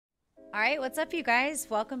All right, what's up, you guys?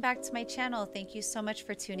 Welcome back to my channel. Thank you so much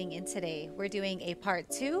for tuning in today. We're doing a part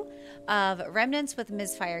 2 of Remnants with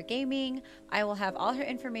MizFireGaming. I will have all her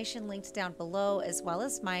information linked down below, as well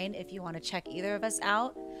as mine if you want to check either of us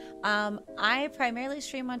out. I primarily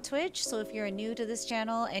stream on Twitch, so if you're new to this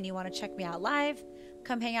channel and you want to check me out live,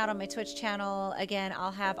 come hang out on my Twitch channel. Again,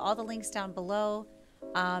 I'll have all the links down below.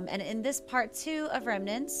 And in this part 2 of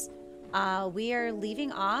Remnants, we are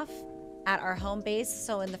leaving off at our home base.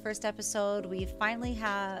 So in the first episode,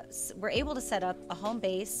 we're able to set up a home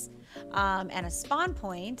base and a spawn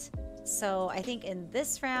point. So I think in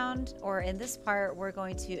this round, or in this part, we're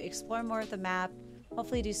going to explore more of the map,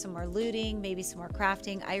 hopefully do some more looting, maybe some more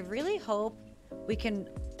crafting. I really hope we can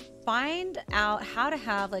find out how to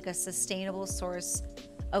have like a sustainable source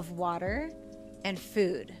of water and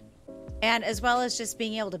food, and as well as just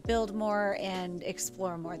being able to build more and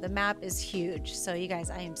explore more. The map is huge. So you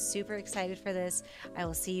guys, I am super excited for this. I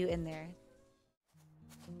will see you in there.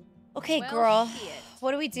 Okay, well, girl,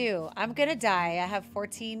 what do we do? I'm gonna die. I have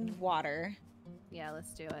 14 water. Yeah,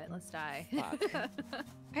 let's do it. Let's die. Fuck.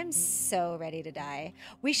 I'm so ready to die.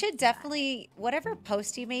 We should definitely, whatever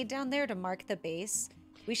post you made down there to mark the base,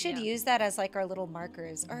 we should use that as like our little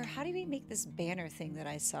markers. Or how do we make this banner thing that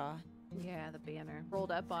I saw? Yeah, the banner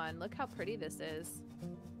rolled up on. Look how pretty this is.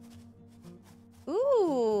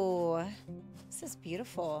 Ooh, this is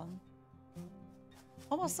beautiful.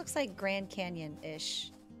 Almost looks like Grand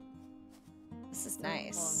Canyon-ish. This is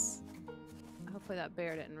nice. Hopefully that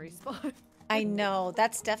bear didn't respawn. I know,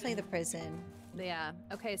 that's definitely the prison. Yeah,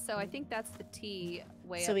 okay, so I think that's the T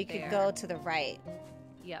way up there. So we could go to the right.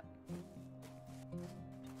 Yep.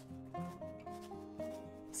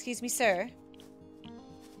 Excuse me, sir.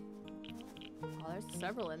 Oh, there's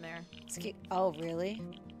several in there. Oh, really?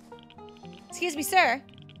 Excuse me, sir.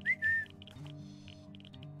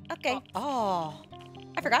 Okay. Oh,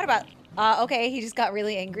 I forgot about. Okay, he just got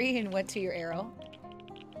really angry and went to your arrow.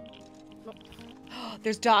 Oh,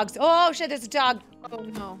 there's dogs. Oh shit, there's a dog. Oh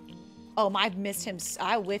no. Oh, I missed him.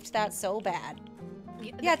 I whiffed that so bad.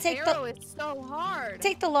 Yeah, take the arrow is so hard.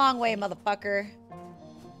 Take the long way, motherfucker.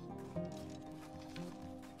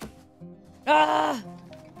 Ah!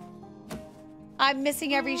 I'm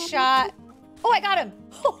missing every shot. Oh, I got him.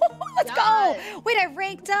 Let's go. Wait, I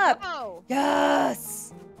ranked up. Oh.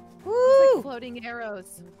 Yes. Woo. Like floating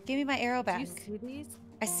arrows. Give me my arrow back. Do you see these?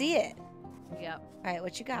 I see it. Yep. All right,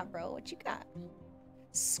 what you got, bro? What you got?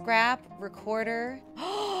 Scrap, recorder.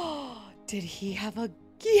 Oh, did he have a...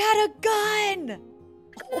 He had a gun.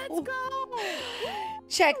 Let's go.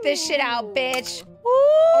 Check this shit out, bitch.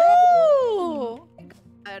 Woo.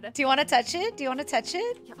 Do you want to touch it? Do you want to touch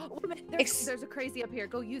it? Yeah. Oh, there's a crazy up here.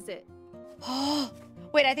 Go use it. Oh,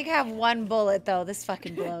 wait, I think I have one bullet though. This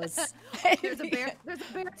fucking blows. There's a bear. There's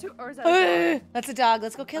a bear too. Or is that a dog? That's a dog.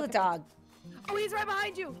 Let's go kill the dog. Oh, he's right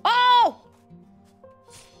behind you. Oh!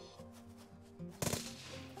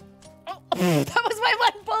 Oh! That was my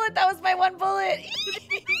one bullet. That was my one bullet.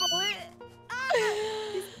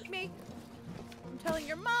 Me. I'm telling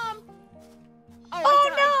your mom. Oh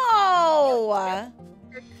no!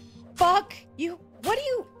 Fuck you! What do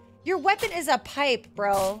you? Your weapon is a pipe,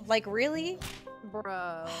 bro. Like, really? Bro.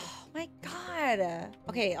 Oh my god.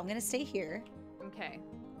 Okay, I'm gonna stay here. Okay.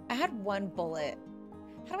 I had one bullet.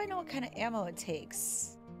 How do I know what kind of ammo it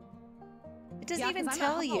takes? It doesn't even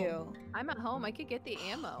tell you. I'm at home. I could get the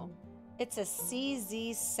ammo. It's a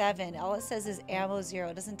CZ7. All it says is ammo 0.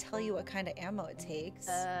 It doesn't tell you what kind of ammo it takes.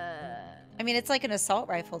 I mean, it's like an assault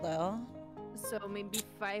rifle, though. So maybe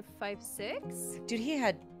 5.56? Dude, he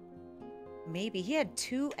had... Maybe. He had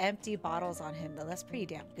 2 empty bottles on him, though. That's pretty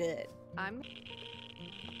damn good.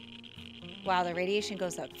 Wow, the radiation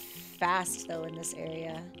goes up fast, though, in this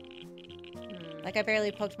area. Like, I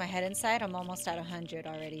barely poked my head inside. I'm almost at 100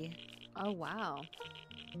 already. Oh, wow.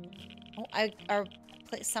 Oh, are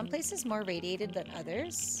some places more radiated than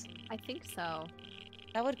others? I think so.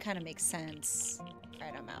 That would kind of make sense. All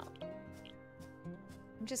right, I'm out.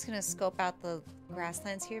 I'm just going to scope out the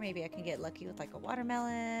grasslands here. Maybe I can get lucky with, like, a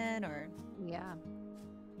watermelon or... Yeah.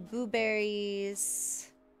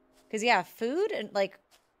 Blueberries. Because, yeah, food and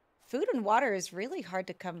water is really hard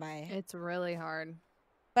to come by. It's really hard.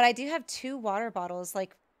 But I do have 2 water bottles.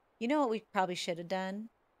 Like, you know what we probably should have done?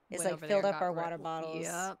 Is, like, filled up our water bottles.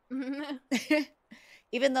 Yep.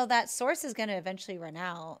 Even though that source is going to eventually run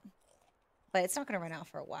out. But it's not going to run out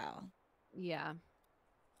for a while. Yeah.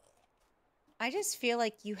 I just feel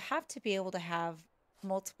like you have to be able to have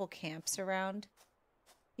multiple camps around.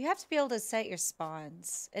 You have to be able to set your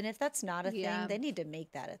spawns. And if that's not a thing, they need to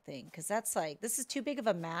make that a thing. Because that's like, this is too big of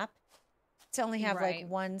a map to only have like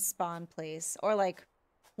one spawn place. Or like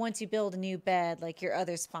once you build a new bed, like your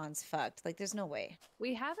other spawn's fucked. Like there's no way.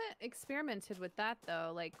 We haven't experimented with that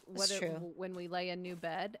though. Like That's true. when we lay a new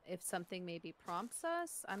bed, if something maybe prompts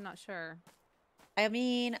us, I'm not sure. I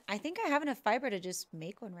mean, I think I have enough fiber to just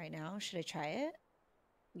make one right now. Should I try it?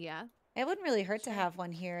 Yeah. It wouldn't really hurt to have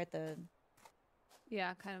one here at the...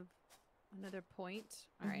 Yeah, kind of another point.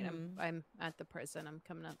 All right, I'm at the prison. I'm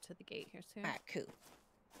coming up to the gate here soon. All right, cool.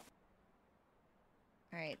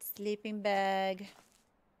 All right, sleeping bag.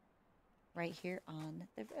 Right here on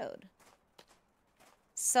the road.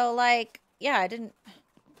 So, like, yeah, I didn't...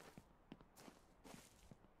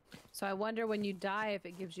 So I wonder when you die if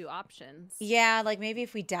it gives you options. Yeah, like maybe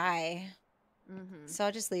if we die. So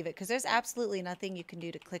I'll just leave it because there's absolutely nothing you can do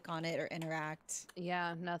to click on it or interact.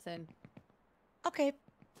 Yeah, nothing. Okay,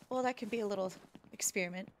 well that could be a little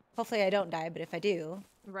experiment. Hopefully I don't die, but if I do,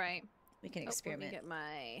 right, we can experiment. Let me get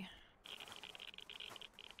my...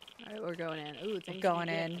 All right, we're going in. Ooh, things going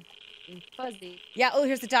in. Fuzzy. Yeah. Oh,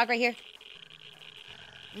 here's the dog right here.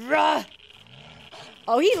 Ruh!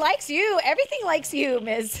 Oh, he likes you. Everything likes you,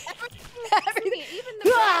 Miz. Everything, even the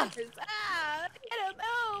birds. Ah, get him.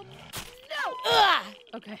 Oh, no. Ugh.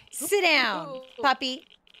 Okay. Sit down, Ooh. puppy.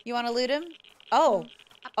 You want to loot him? Oh.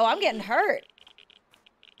 Oh, I'm getting hurt.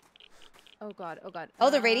 Oh, God. Oh, God. Oh,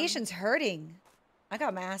 the radiation's hurting. I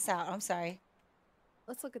got my ass out. I'm sorry.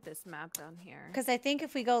 Let's look at this map down here. Because I think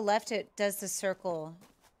if we go left, it does the circle.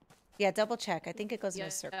 Yeah, double check. I think it goes in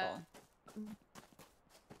a circle.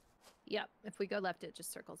 Yep. If we go left, it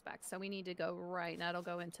just circles back. So we need to go right. Now it'll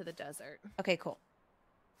go into the desert. Okay, cool.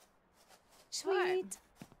 Sweet. Right.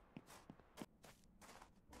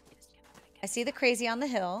 I see the crazy on the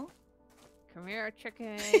hill. Come here,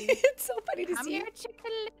 chicken. It's so funny to see. Come here,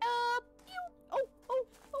 chicken. Oh, oh, oh.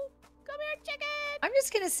 Come here, chicken. I'm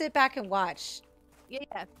just going to sit back and watch.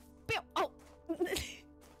 Yeah. Pew. Oh.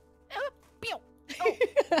 Pew. Oh.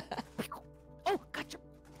 Oh, got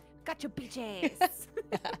your bitches.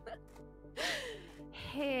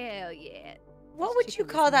 Hell yeah. What would you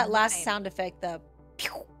call that last sound effect? The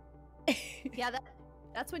pew. Yeah,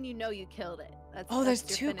 that's when you know you killed it. There's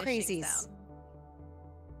two crazies. Sound.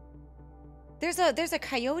 There's a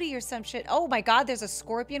coyote or some shit. Oh my God, there's a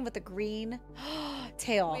scorpion with a green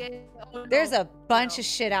tail. Oh, There's a bunch of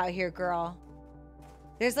shit out here, girl.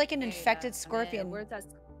 There's like an infected Man, scorpion. where's that?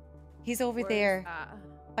 He's over there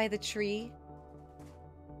by the tree.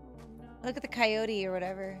 Look at the coyote or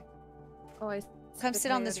whatever. Oh, I come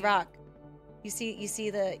sit on this rock. You see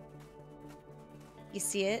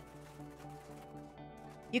it?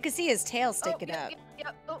 You can see his tail sticking up.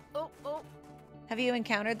 Yep. Oh. Have you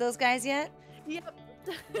encountered those guys yet? Yep.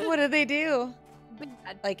 What do they do?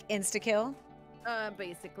 Bad. Like insta-kill?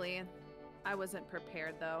 Basically. I wasn't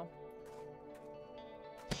prepared though.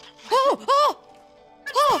 Oh!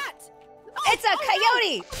 It's a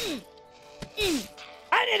coyote!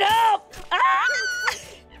 I need help! Ah!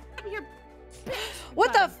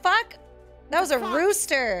 What the fuck? That was a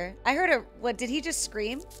rooster. I heard a... What, did he just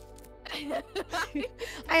scream?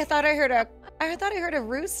 I thought I heard a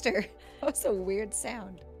rooster. That was a weird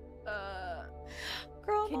sound.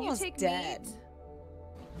 Girl, I'm almost dead. Meat?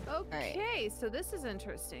 Okay, right. So this is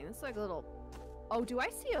interesting. It's like a little... Oh, do I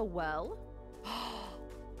see a well?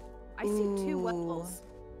 I see 2 wells.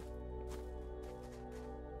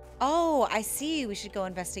 Oh, I see. We should go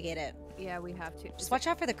investigate it. Yeah, we have to. Just watch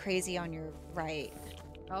out for the crazy on your right.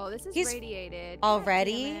 Oh, this is radiated.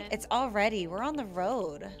 Already? It's already. We're on the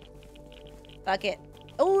road. Fuck it.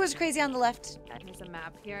 Oh, there's crazy on the left. There's a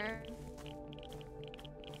map here.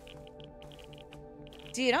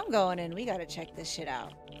 Dude, I'm going in. We gotta check this shit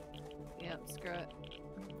out. Yep, screw it.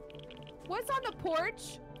 What's on the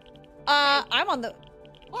porch? I'm on the...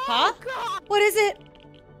 Oh, huh? God! What is it?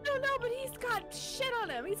 I don't know, but he's got shit on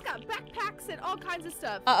him. He's got backpacks and all kinds of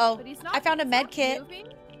stuff. Uh-oh. But he's not, I found a med kit. Moving.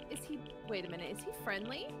 Is he... Wait a minute. Is he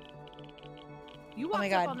friendly? You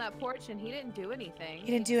walked up on that porch and he didn't do anything. He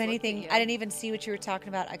didn't do anything. I didn't even see what you were talking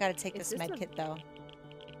about. I gotta take this med kit, though.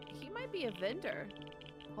 He might be a vendor.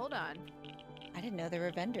 Hold on. I didn't know there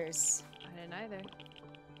were vendors. I didn't either.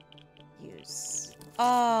 Use.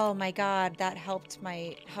 Oh my God, that helped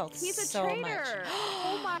my health He's a so trader. much.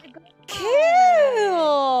 Oh my God.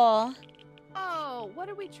 Cool. Oh, what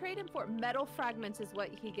are we trading for? Metal fragments is what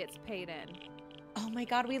he gets paid in. Oh my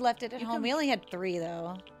God, we left it at home. We only had 3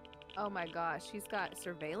 though. Oh my gosh, he's got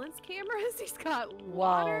surveillance cameras. He's got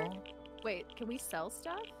water. Whoa. Wait, can we sell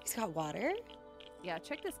stuff? He's got water? Yeah,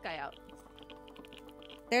 check this guy out.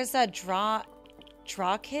 There's a draw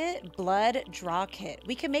kit, blood draw kit.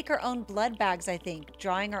 We can make our own blood bags, I think.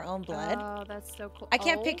 Drawing our own blood. Oh, that's so cool. I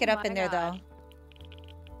can't pick it up in there though.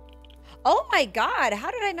 Oh my god,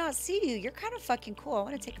 how did I not see you? You're kind of fucking cool. I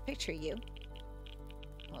want to take a picture of you.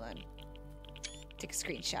 Hold on. Take a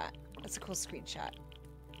screenshot. That's a cool screenshot.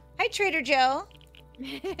 Hi, Trader Joe.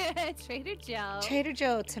 Trader Joe. Trader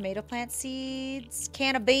Joe, tomato plant seeds,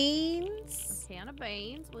 can of beans. A can of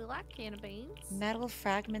beans. We like can of beans. Metal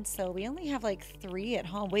fragments, though. We only have like 3 at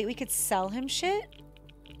home. Wait, we could sell him shit?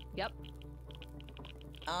 Yep.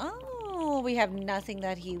 Oh, we have nothing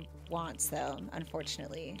that he wants, though,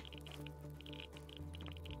 unfortunately.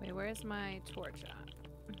 Wait, where's my torch at?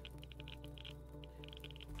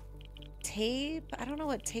 Tape? I don't know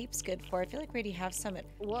what tape's good for. I feel like we already have some at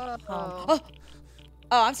Whoa. home.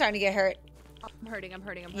 Oh, I'm starting to get hurt. I'm hurting.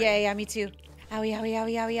 Yeah, me too. Owie, owie,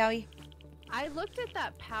 owie, owie, owie. I looked at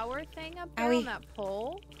that power thing up there on that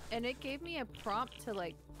pole, and it gave me a prompt to,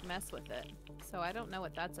 like, mess with it. So I don't know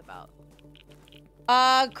what that's about.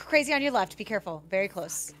 Crazy on your left. Be careful. Very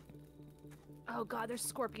close. Oh god, there's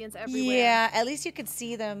scorpions everywhere. Yeah, at least you could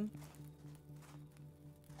see them.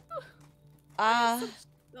 Oh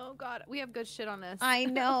god, we have good shit on this. I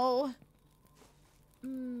know.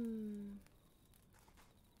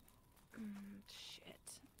 Shit.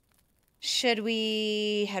 Should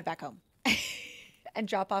we head back home and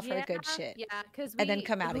drop off our good shit? Yeah, because and then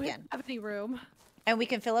come out don't again. have any room. And we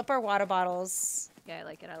can fill up our water bottles. Yeah, I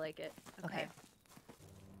like it. Okay.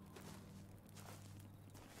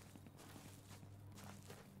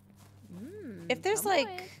 If there's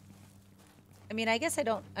like, I mean, I guess I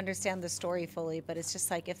don't understand the story fully, but it's just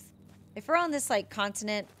like if we're on this like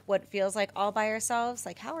continent, what feels like all by ourselves,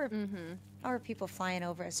 like how are people flying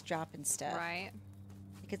over us, dropping stuff? Right.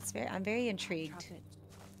 Like I'm very intrigued.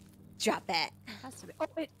 Drop it. Has to be. Oh,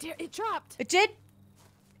 it dropped. It did.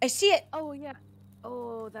 I see it. Oh yeah.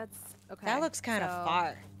 Oh, that's okay. That looks kind of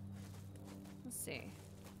far. Let's see.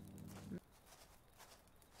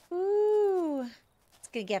 Ooh, it's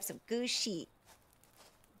gonna get some goose sheet.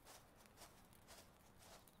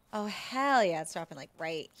 Oh hell yeah! It's dropping like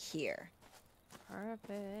right here.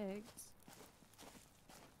 Perfect.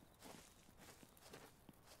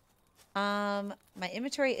 My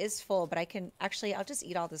inventory is full, but I can actually I'll just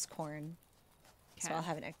eat all this corn, so I'll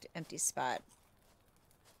have an empty spot.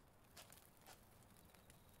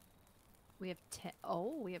 We have 10.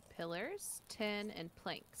 Oh, we have pillars, 10, and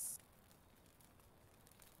planks.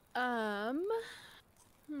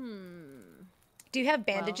 Do you have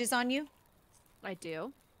bandages on you? I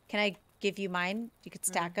do. Can I give you mine? You could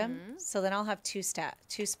stack them. So then I'll have two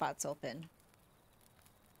spots open.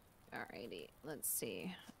 Alrighty. Let's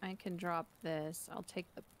see. I can drop this. I'll take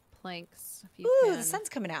the planks if you Ooh, can. the sun's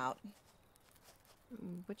coming out.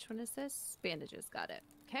 Which one is this? Bandages. Got it.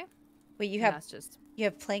 Okay. Wait, you have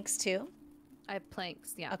planks too? I have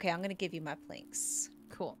planks, yeah. Okay, I'm gonna give you my planks.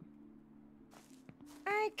 Cool.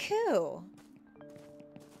 Alright, cool.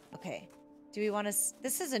 Okay. Do we want to...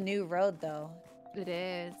 This is a new road, though. It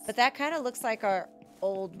is. But that kind of looks like our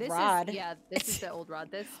old rod. This is the old rod.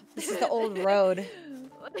 This is the old road.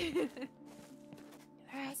 There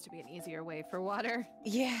has to be an easier way for water.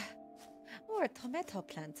 Yeah. Or tomato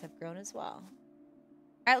plants have grown as well.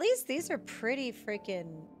 At least these are pretty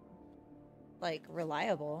freaking, like,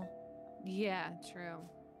 reliable. Yeah, true.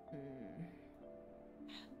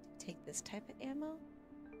 Take this type of ammo.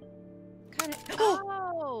 Kind of.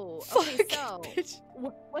 Oh, okay. So,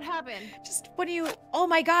 what happened? Just what do you? Oh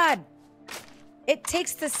my God! It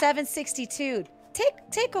takes the 762.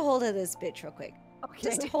 Take a hold of this bitch real quick.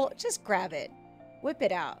 Okay. Just grab it. Whip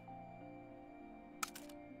it out.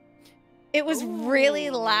 It was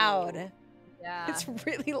really loud. Yeah. It's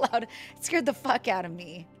really loud. It scared the fuck out of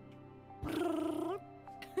me.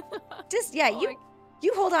 Just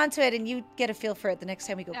you hold on to it and you get a feel for it the next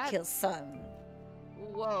time we go kill some.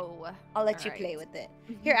 Whoa. I'll let you play with it.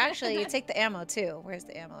 Here, actually, you take the ammo too. Where's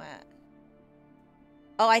the ammo at?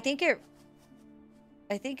 Oh, I think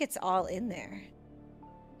it's all in there.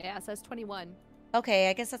 Yeah, it says 21. Okay,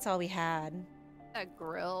 I guess that's all we had. That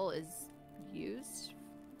grill is used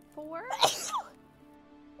for? I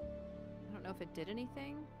don't know if it did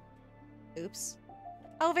anything. Oops.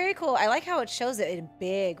 Oh, very cool. I like how it shows it in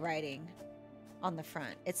big writing on the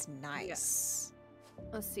front. It's nice. Yeah.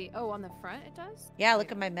 Let's see. Oh, on the front it does? Yeah,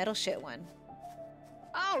 look at my metal shit one.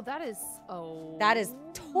 Oh, that is... Oh. That is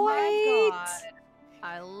toy. My God.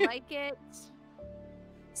 I like it.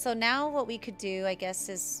 So now what we could do, I guess,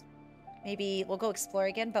 is maybe we'll go explore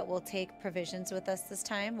again, but we'll take provisions with us this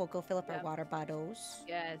time. We'll go fill up our water bottles.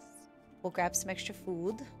 Yes. We'll grab some extra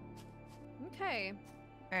food. Okay.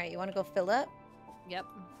 All right, you want to go fill up? Yep.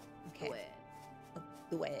 Okay. Do it. Let's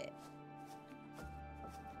do it.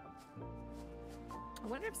 I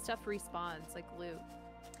wonder if stuff respawns, like loot.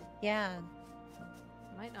 Yeah.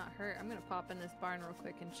 might not hurt. I'm gonna pop in this barn real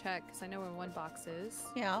quick and check because I know where one box is.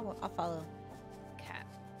 Yeah, I'll follow. Cat.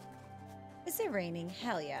 Is it raining?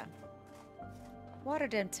 Hell yeah.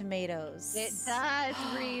 Watered them tomatoes. It does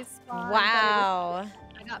respawn. Wow.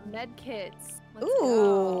 I got med kits. Let's Ooh.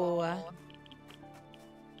 go.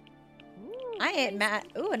 Ooh, I ain't nice. mad.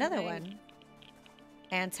 Ooh, another Nice. one.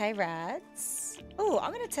 Anti-rads. Ooh,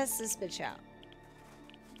 I'm gonna test this bitch out.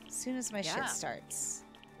 As soon as my shit starts.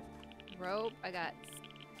 Rope. I got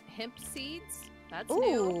hemp seeds. That's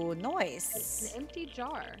new. Ooh, nice. An empty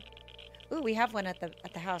jar. Ooh, we have one at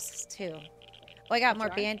the house too. Oh, I got more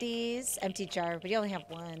jar? bandies. Empty jar, but you only have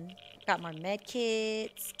one. Got more med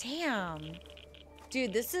kits. Damn.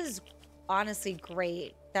 Dude, this is honestly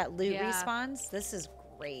great. That loot Yeah. respawns. This is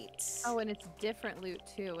great. Oh, and it's different loot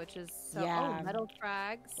too, which is so. Yeah. Oh, metal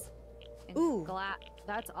frags. And Ooh. glass.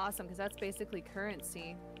 That's awesome because that's basically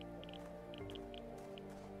currency.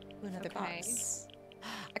 Ooh, another Okay. box.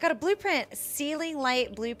 I got a blueprint. Ceiling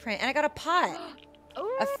light blueprint. And I got a pot.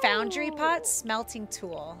 A foundry pot smelting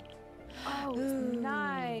tool. Oh, Ooh.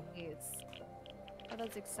 nice. Oh,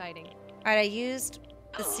 that's exciting. All right, I used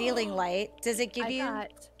the ceiling light. Does it give you? I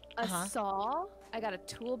got a saw. I got a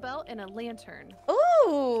tool belt and a lantern. Ooh.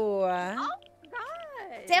 Oh,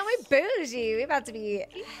 gosh. Damn, we bougie. We about to be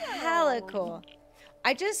hella Damn. cool.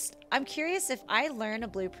 I'm curious if I learn a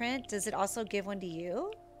blueprint, does it also give one to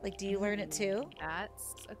you? Like, do you learn it too?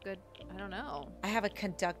 That's a good, I don't know. I have a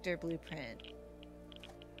conductor blueprint.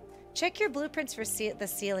 Check your blueprints for the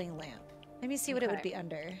ceiling lamp. Let me see what it would Okay. be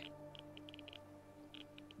under.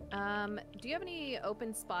 Do you have any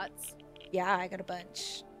open spots? Yeah, I got a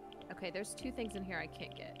bunch. Okay, there's 2 things in here I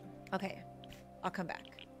can't get. Okay, I'll come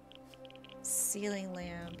back. Ceiling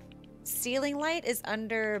lamp. Ceiling light is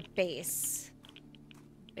under base.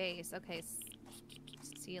 Base, okay.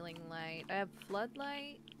 Ceiling light. I have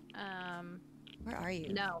floodlight. Where are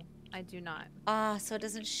you? No, I do not. Ah, so it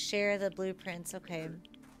doesn't share the blueprints. Okay.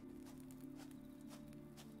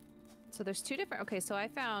 So there's 2 different. Okay, so I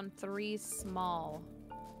found 3 small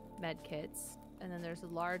med kits, and then there's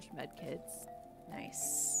large med kits,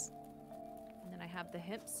 Nice. and then I have the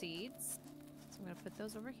hemp seeds. So I'm gonna put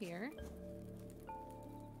those over here.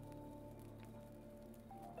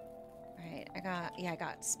 All right, I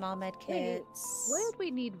got small med Wait, kits. What did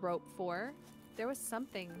we need rope for? There was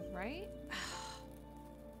something, right?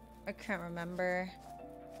 I can't remember.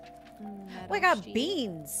 Oh, I Metal got sheet.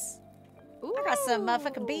 beans. I got some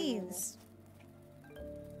motherfucking Ooh. beans.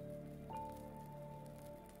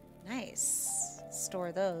 Nice.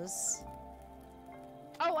 Store those.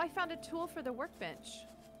 Oh, I found a tool for the workbench.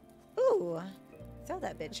 Ooh. Throw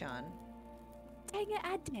that bitch on. Dang it,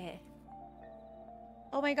 I did.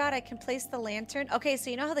 Oh my god, I can place the lantern. Okay, so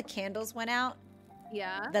you know how the candles went out?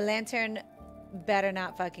 Yeah. The lantern better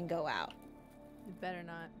not fucking go out. You better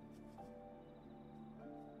not.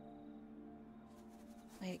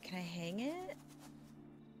 Wait, can I hang it?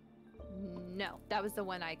 No, that was the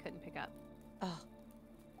one I couldn't pick up. Oh.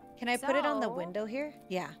 Can I put it on the So- window here?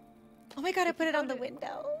 Yeah. Oh my god, I put it on the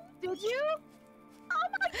window. Did you? Oh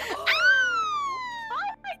my god! Oh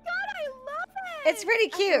my god, I love it! It's pretty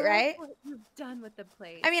I cute, love right? what you've done with the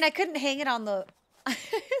place. I mean, I couldn't hang it on the...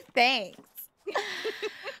 Thanks.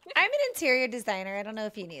 I'm an interior designer. I don't know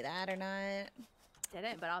if you knew that or not.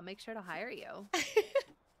 didn't, but I'll make sure to hire you.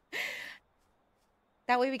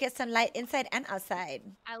 That way we get some light inside and outside.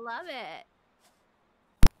 I love it.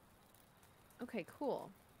 Okay,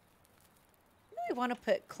 cool. I really want to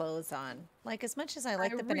put clothes on. Like, as much as I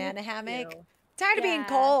like the banana really hammock, do. tired of being Yeah.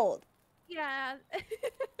 cold. Yeah.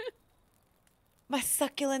 My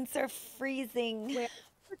succulents are freezing. Where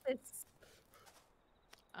put this?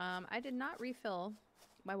 I did not refill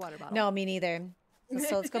my water bottle. No, me neither.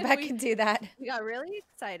 So let's go back and do that. We got really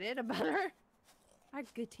excited about our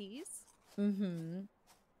goodies. Mm-hmm.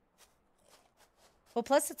 Well,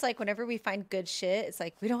 plus it's like whenever we find good shit, it's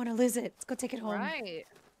like, we don't want to lose it. Let's go take it home. Right.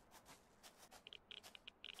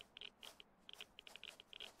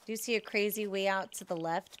 Do you see a crazy way out to the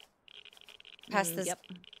left? Past this. Yep.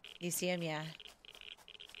 You see him? Yeah.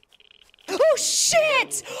 Oh,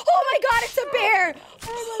 shit! Oh my god, it's a bear!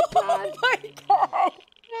 Oh my god. Oh my god!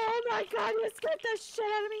 Oh my god, you scared the shit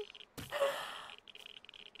out of me.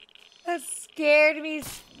 That scared me.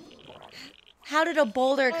 How did a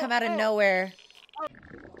boulder come out of nowhere?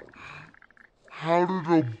 How did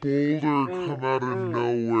a boulder come out of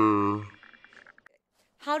nowhere?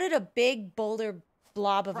 How did a big boulder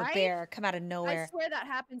blob of a Right? bear come out of I nowhere? swear that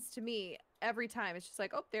happens to me every time. It's just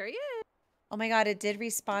like, oh, there he is. Oh my god, it did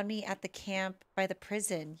respawn me at the camp by the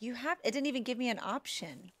prison. It didn't even give me an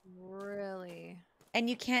option. Really? And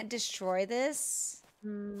you can't destroy this?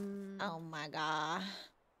 Mm. Oh my god.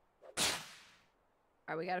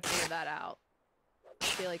 All right, we gotta figure that out. I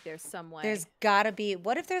feel like there's some way. There's gotta be.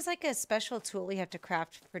 What if there's like a special tool we have to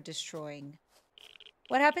craft for destroying?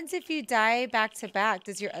 What happens if you die back to back?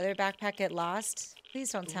 Does your other backpack get lost?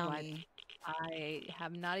 Please don't tell me. I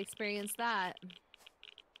have not experienced that.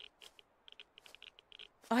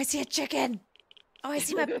 Oh, I see a chicken. Oh, I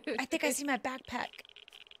see my. I think I see my backpack.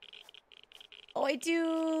 Oh, I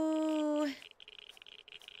do.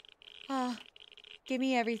 Oh, give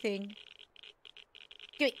me everything.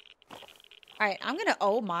 Give me. All right, I'm gonna.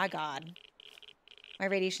 Oh my god, my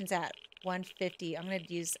radiation's at 150. I'm gonna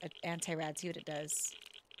use an anti-rad. See what it does.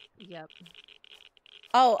 Yep.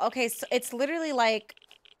 Oh, okay. So it's literally like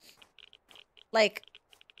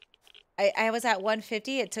I was at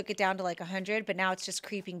 150. It took it down to like 100, but now it's just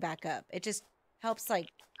creeping back up. It just helps like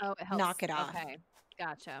Oh, it helps. knock it off. Okay,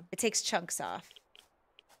 gotcha. It takes chunks off.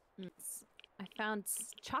 I found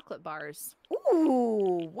chocolate bars.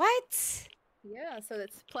 Ooh, what? Yeah, so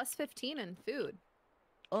it's plus 15 in food.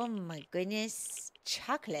 Oh my goodness.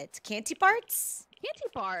 Chocolate. Candy parts? Candy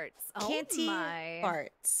parts. Candy oh my.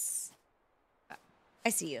 parts. I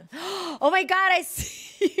see you. Oh my god, I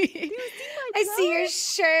see. I see your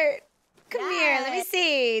shirt. Come here, let me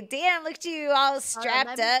see. Damn, look at you all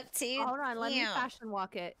strapped up too. Hold on, let me fashion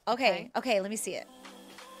walk it. Okay, let me see it.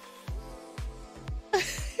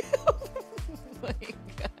 Oh my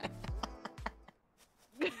god.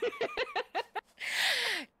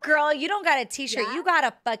 Girl, you don't got a t-shirt. Yeah? You got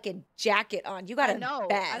a fucking jacket on. You got a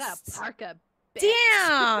vest. I got a parka.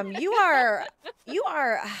 Damn, you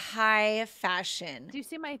are high fashion. Do you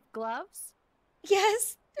see my gloves?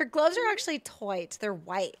 Yes, their gloves are actually toit. They're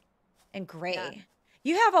white and gray. Yeah.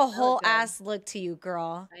 You have a whole ass look to you,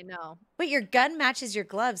 girl. I know. But your gun matches your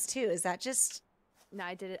gloves too. Is that just? No,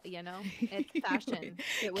 I did it. You know, it's fashion.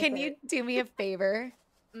 Can you do me a favor?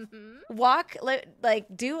 Mm-hmm. Walk, like,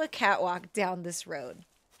 do a catwalk down this road.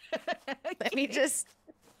 Let me just.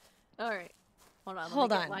 All right. Hold on.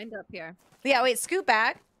 Hold on. Get lined up here. Yeah, wait, scoot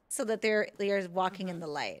back so that they're walking in the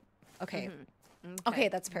light. Okay. Okay,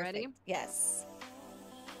 that's perfect. Ready? Yes.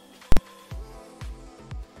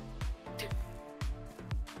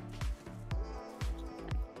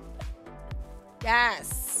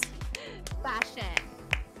 Yes. Fashion.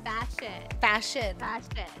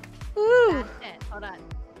 Ooh. Fashion. Hold on.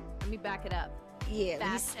 Let me back it up.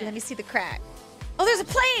 Yeah, let me see the crack. Oh, there's a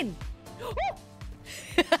plane!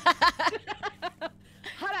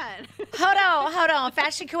 Hold on.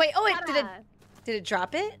 Fashion can wait. Oh, wait, did it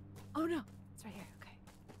drop it? Oh no, it's right here. Okay.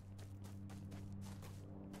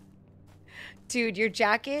 Dude, your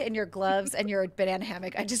jacket and your gloves and your banana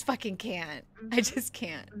hammock. I just fucking can't. I just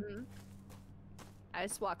can't. I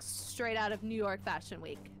just walked straight out of New York Fashion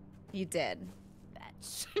Week. You did.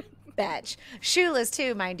 Bitch. Bitch. Shoeless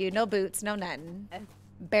too, mind you. No boots, no nothing.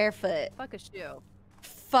 Barefoot. Fuck a shoe.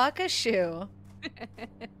 Fuck a shoe.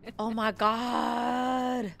 Oh my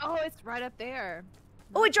god. Oh, it's right up there.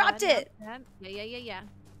 Oh, it dropped it. Yeah.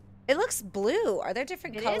 It looks blue. Are there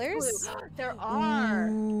different colors? Is blue. There are.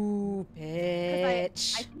 Ooh,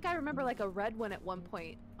 bitch. I think I remember like a red one at one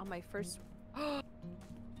point on my first.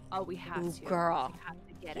 Oh, we have to. Girl. We have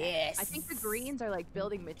to get it. Yes. I think the greens are like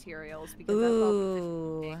building materials because that's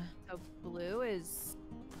all. So blue is.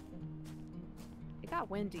 It got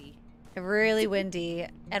windy. Really windy,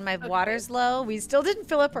 and my water's low. We still didn't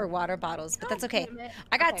fill up our water bottles, but that's okay.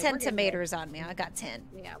 I got 10 tomatoes on me. I got 10.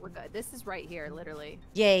 Yeah, we're good. This is right here, literally.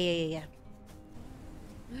 Yeah.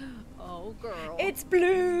 Oh, girl. It's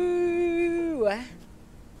blue.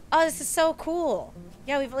 Oh, this is so cool.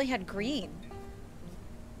 Yeah, we've only had green.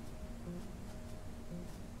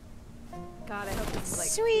 God, I hope this is like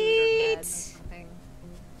sweet.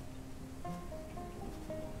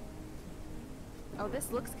 Oh,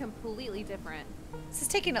 this looks completely different. This is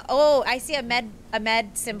taking. Oh, I see a med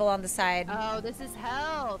symbol on the side. Oh, this is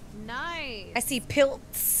health. Nice. I see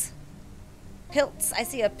pilts. Pilts. I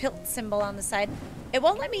see a pilt symbol on the side. It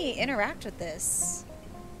won't let me interact with this.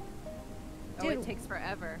 Oh, it takes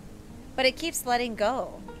forever. But it keeps letting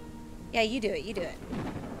go. Yeah, you do it. You do it.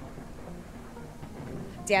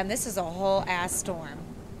 Damn, this is a whole ass storm.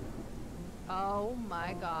 Oh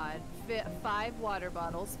my god. 5 water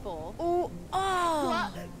bottles full. Ooh,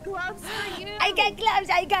 oh. Gloves for you. I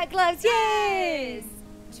got gloves. Yes.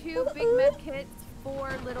 2 big med kits,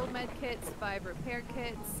 4 little med kits, 5 repair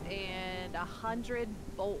kits, and 100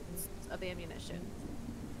 bolts of ammunition.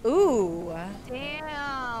 Ooh.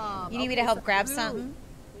 Damn. You need me to help grab something?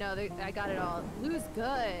 No, I got it all. Blue's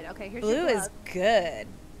good. Okay, here's Blue your glove. is good.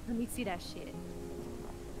 Let me see that shit.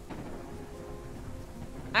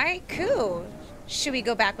 All right, cool. Should we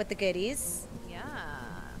go back with the goodies? Yeah.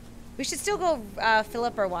 We should still go fill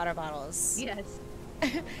up our water bottles. Yes.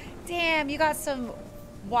 Damn, you got some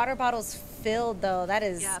water bottles filled though. That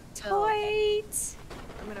is filled. tight.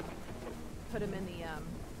 I'm gonna put them in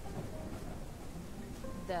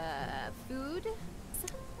the food.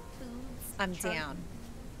 I'm trunk. down.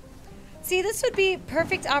 See, this would be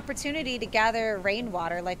perfect opportunity to gather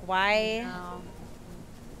rainwater. Like, why? No.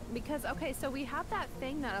 Because, okay, so we have that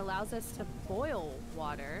thing that allows us to boil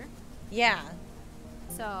water. Yeah.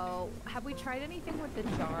 So, have we tried anything with the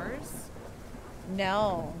jars?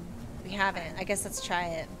 No, we haven't. I guess let's try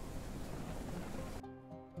it.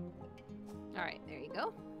 All right, there you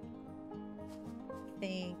go.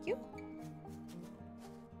 Thank you.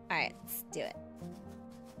 All right, let's do it.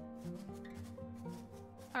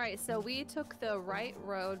 All right, so we took the right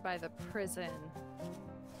road by the prison,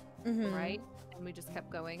 right? And we just kept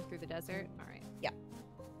going through the desert. All right. Yeah.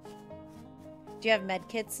 Do you have med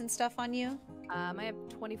kits and stuff on you? I have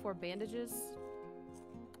 24 bandages.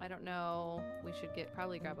 I don't know. We should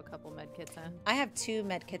probably grab a couple med kits, huh? I have 2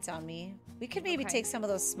 med kits on me. We could maybe take some of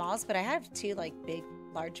those smalls, but I have 2 like big,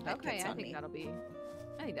 large med kits on me. I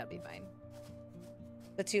think that'll be fine.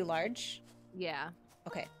 The 2 large? Yeah.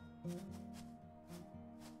 Okay.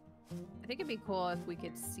 I think it'd be cool if we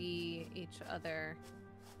could see each other.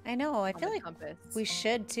 I know. I feel like compass. we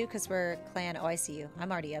should too, because we're clan. Oh, I see you.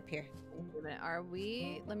 I'm already up here. Wait a minute. Are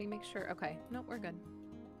we? Let me make sure. Okay. Nope, we're good.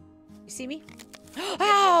 You see me?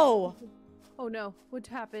 Ow! Oh no. What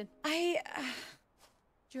happened? Did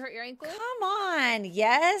you hurt your ankle? Come on.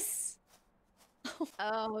 Yes.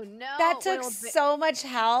 Oh no. That took so much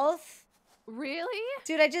health. Really?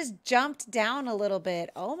 Dude, I just jumped down a little bit.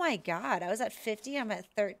 Oh my god. I was at 50. I'm at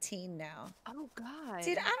 13 now. Oh god.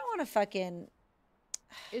 Dude, I don't want to fucking...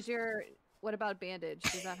 What about bandage?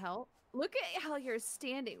 Does that help? Look at how you're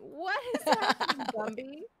standing. What is happening,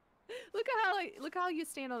 Gumby? Look how you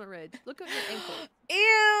stand on the ridge. Look at your ankle.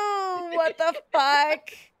 Ew! What the fuck?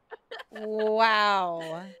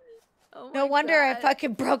 Wow. Oh no wonder God. I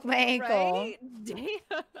fucking broke my ankle. Right?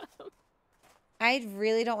 Damn. I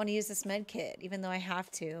really don't want to use this med kit, even though I have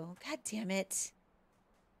to. God damn it.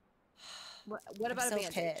 What about I'm a so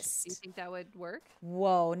bandage? pissed. Do you think that would work?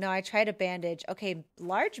 Whoa, no, I tried a bandage. Okay,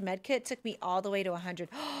 large med kit took me all the way to 100.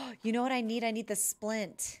 You know what I need? I need the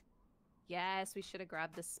splint. Yes, we should have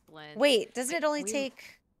grabbed the splint. Wait, doesn't it only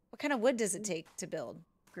take... What kind of wood does it take to build?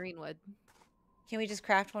 Greenwood. Can we just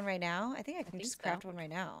craft one right now? I think I can just so. craft one right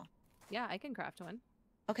now. Yeah, I can craft one.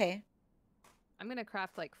 Okay. I'm going to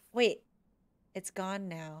craft like... Wait, it's gone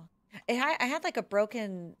now. I had like a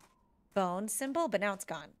broken bone symbol, but now it's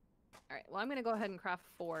gone. All right, well, I'm going to go ahead and craft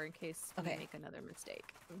 4 in case we make another mistake.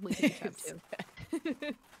 We can craft 2.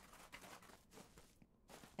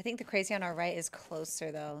 I think the crazy on our right is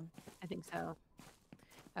closer, though. I think so.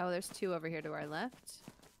 Oh, there's 2 over here to our left.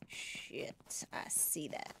 Shit, I see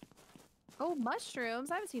that. Oh,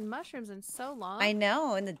 mushrooms. I haven't seen mushrooms in so long. I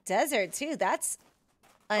know, in the desert, too. That's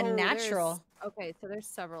unnatural. Okay, so there's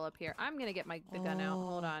several up here. I'm going to get the gun out.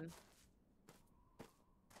 Hold on.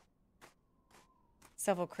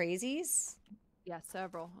 Several crazies? Yeah,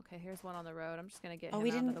 several. Okay, here's one on the road. I'm just going to get him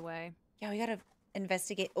out of the way. Yeah, we got to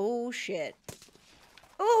investigate. Oh, shit.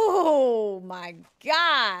 Oh, my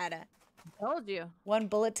God. I told you. 1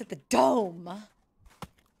 bullet to the dome.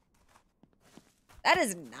 That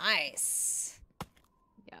is nice.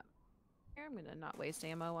 Yeah. Here, I'm going to not waste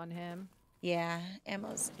ammo on him. Yeah,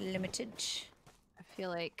 ammo's limited. I feel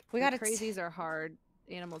like we the crazies are hard.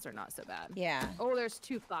 Animals are not so bad. Yeah. Oh, there's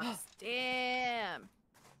 2 foxes. Damn.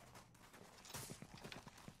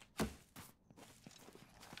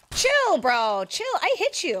 Chill, bro. Chill. I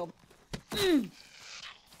hit you.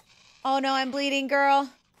 Oh, no, I'm bleeding, girl.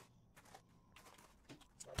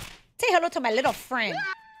 Say hello to my little friend.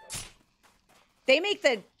 They make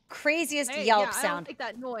the craziest yelp sound. I don't like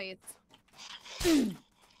that noise.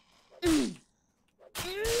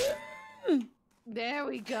 There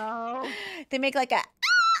we go. They make like a...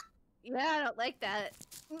 Yeah, I don't like that.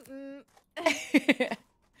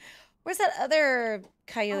 Where's that other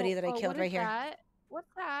coyote that I killed right here? That?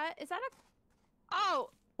 What's that? Is that a... Oh.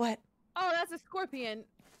 What? Oh, that's a scorpion.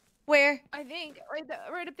 Where? I think.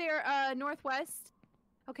 Right up there, northwest.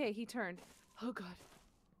 Okay, he turned. Oh, God.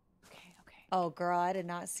 Okay. Oh, girl, I did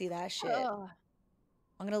not see that shit. Ugh.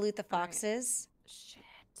 I'm going to loot the foxes. Right.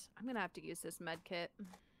 Shit. I'm going to have to use this med kit.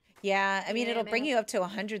 Yeah, I mean, it'll bring you up to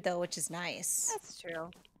 100, though, which is nice. That's true.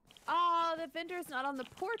 Oh, the vendor's not on the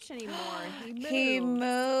porch anymore. He moved. He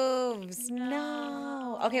moves.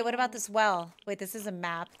 No. Okay, what about this well? Wait, this is a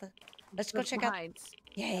map. Let's go check out.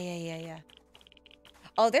 Yeah.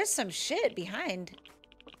 Oh, there's some shit behind.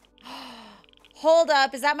 Hold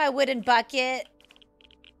up. Is that my wooden bucket?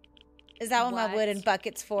 Is that what my What? wooden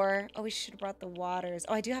bucket's for? Oh, we should have brought the waters.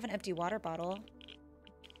 Oh, I do have an empty water bottle.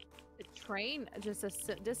 The train just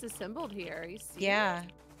disassembled here. You see? Yeah.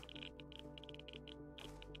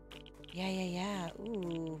 Yeah.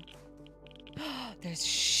 Ooh. There's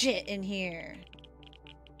shit in here.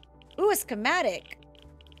 Ooh, a schematic.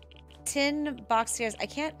 Tin box stairs. I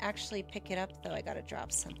can't actually pick it up, though. I gotta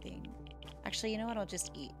drop something. Actually, you know what? I'll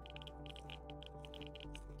just eat.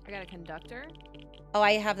 I got a conductor. Oh,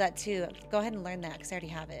 I have that, too. Go ahead and learn that, because I already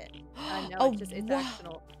have it. No, Oh, it's an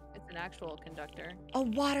actual conductor. a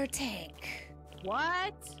water tank.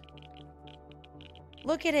 What?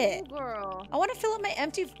 Look at it. Ooh, girl. I want to fill up my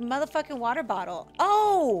empty motherfucking water bottle.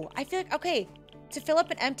 Oh, I feel like, okay, to fill up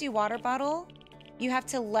an empty water bottle, you have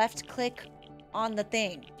to left click on the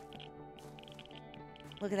thing.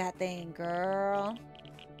 Look at that thing, girl.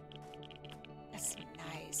 That's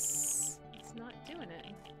nice. It's not doing it.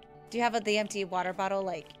 Do you have the empty water bottle,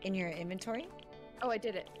 like, in your inventory? Oh, I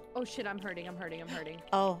did it. Oh, shit, I'm hurting.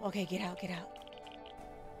 Oh, okay, get out.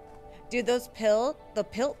 Dude, the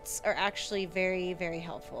pilts are actually very, very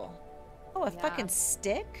helpful. Oh, a fucking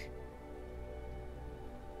stick?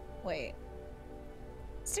 Wait.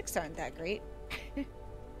 Sticks aren't that great.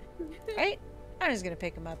 Right? I'm just gonna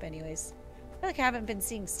pick them up anyways. I feel like I haven't been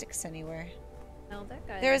seeing sticks anywhere. No, that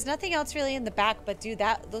guy. There is nothing else really in the back, but dude,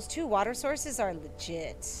 those 2 water sources are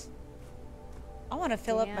legit. I want to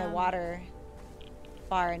fill up my water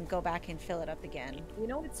bar and go back and fill it up again. You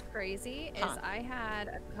know what's crazy is I had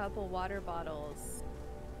a couple water bottles,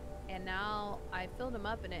 and now I filled them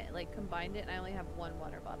up and it like combined it, and I only have 1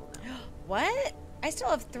 water bottle now. What? I still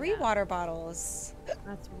have 3 water bottles.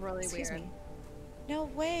 That's really Excuse weird. me. No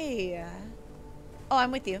way. Oh,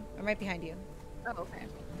 I'm with you. I'm right behind you. Oh, okay.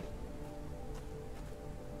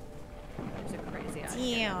 There's a crazy out Damn.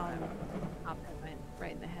 here. I'll put mine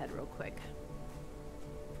right in the head real quick.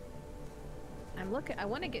 I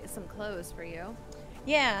want to get some clothes for you.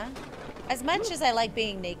 Yeah. As much as I like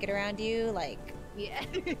being naked around you, like, Yeah.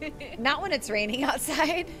 not when it's raining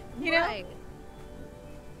outside, you know? Right.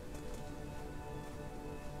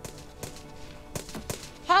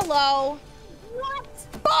 Hello. What?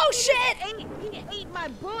 Bullshit! He ate my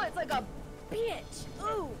bullets like a bitch.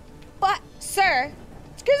 Ooh. But, sir,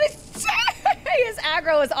 excuse me, sir, his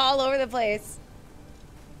aggro is all over the place.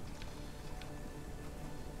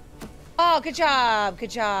 Oh, good job,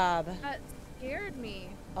 good job. That scared me.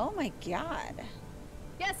 Oh my god.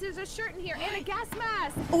 Yes, there's a shirt in here and a gas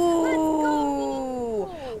mask. Ooh. Let's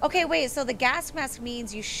go. Okay, wait, so the gas mask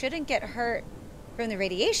means you shouldn't get hurt from the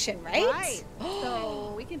radiation, right? Right.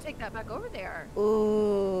 So we can take that back over there.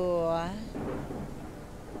 Ooh.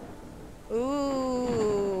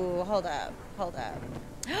 Ooh. Hold up.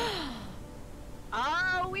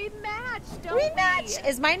 Oh, we matched, don't We match.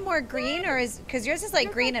 Is mine more green or is, because yours is like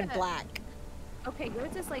Yours green like and a- black. Okay,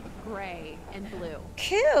 yours is like gray and blue.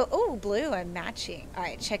 Cute. Ooh, blue. I'm matching. All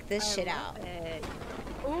right, check this shit out. It.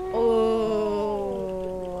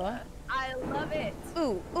 Ooh. I love it.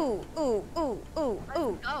 Ooh. Oh,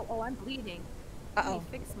 I'm bleeding. Uh-oh. Let me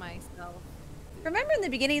fix myself. Remember in the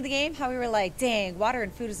beginning of the game how we were like, dang, water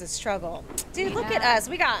and food is a struggle. Dude, look at Yeah. us.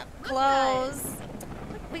 We got clothes.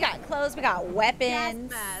 We got clothes. We got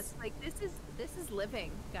weapons. Gas mask. Like this is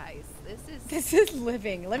living, guys. This is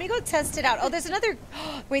living. Let me go test it out. Oh, there's another.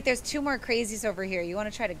 Wait, there's 2 more crazies over here. You want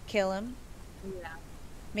to try to kill him? Yeah.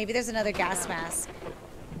 Maybe there's another gas mask.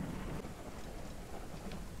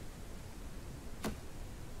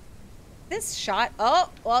 This shot. Oh,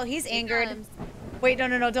 well, he's angered. comes. Wait,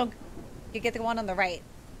 no, don't. You get the one on the right.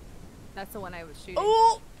 That's the one I was shooting.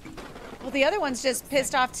 Oh! Well, the other one's just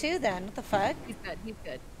pissed off too then. What the fuck? He's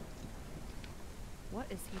good. What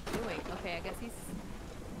is he doing? Okay, I guess he's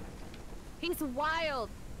wild.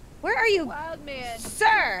 Where are you? Wild man.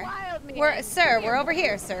 Sir! Wild man. We're over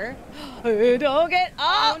here, sir. Don't get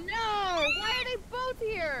Oh up! no! Why are they both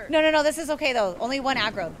here? No, this is okay though. Only one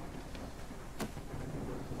aggroed.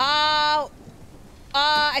 I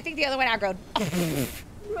think the other one aggroed. No!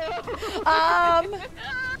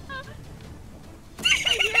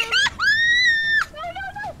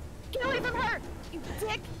 Get away from her! You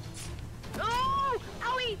dick! Oh!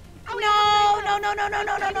 Owie! Owie! No. I'm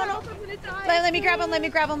gonna die. Let me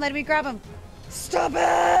grab him. Stop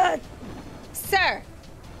it! Sir!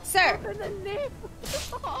 Open the nip.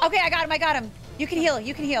 Okay, I got him. You can heal.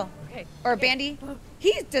 Okay. Or Bandy.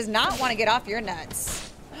 He does not want to get off your nuts.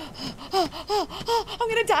 I'm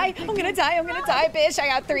gonna die, bitch. I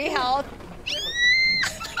got 3 health.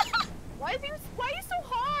 Why are you so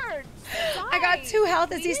hard? I got Die. 2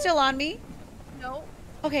 health. Is he still on me? No.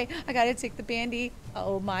 Okay, I gotta take the Bandy.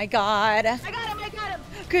 Oh my god. I got him.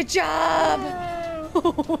 Good job.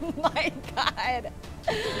 Oh my god.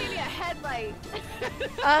 Give me a headlight.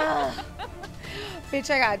 Bitch,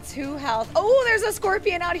 I got 2 health. Oh, there's a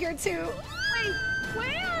scorpion out here too. Wait,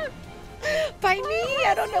 where? By me.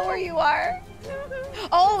 I don't know where you are.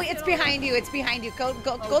 Oh, it's behind you. It's behind you. Go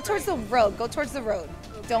towards the road. Go towards the road.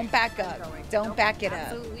 Okay. Don't back up. Don't back it up.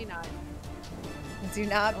 Absolutely not. Do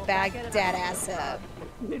not back that ass up.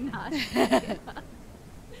 Do not.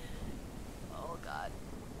 Oh god.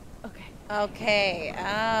 Okay. Okay.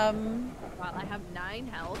 Well, I have 9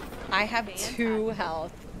 health. I have Fantastic. 2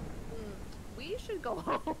 health. We should go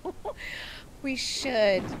home. We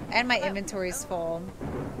should. And my inventory's full.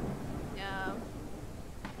 Yeah.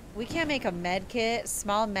 We can't make a med kit,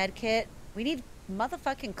 small med kit. We need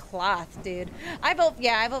motherfucking cloth, dude. I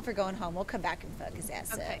vote for going home. We'll come back and fuck his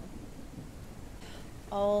ass Okay. up.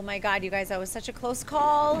 Oh my god, you guys, that was such a close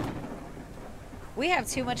call. We have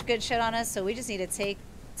too much good shit on us, so we just need to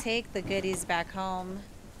take the goodies back home.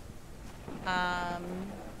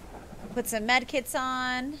 Put some med kits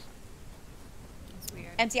on. That's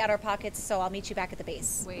weird. Empty out our pockets, so I'll meet you back at the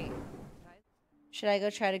base. Wait. Should I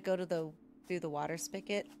try to go through the water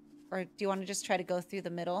spigot? Or do you want to just try to go through the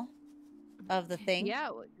middle of the thing? Yeah,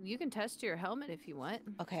 you can test your helmet if you want.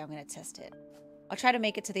 Okay, I'm going to test it. I'll try to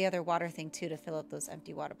make it to the other water thing, too, to fill up those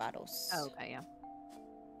empty water bottles. Oh, okay, yeah.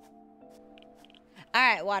 All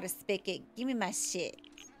right, water spigot. Give me my shit.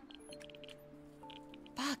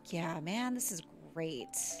 Fuck yeah, man. This is great.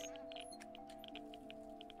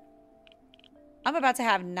 I'm about to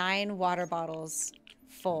have 9 water bottles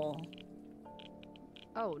full.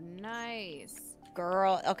 Oh, nice.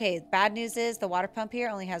 Girl. Okay, bad news is the water pump here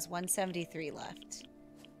only has 173 left.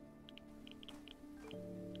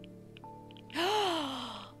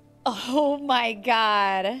 Oh my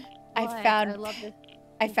god. I love this.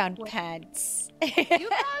 I found pants. You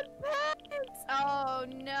found pants! Oh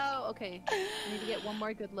no. Okay. I need to get one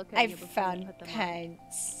more good look at I you before you found put them on.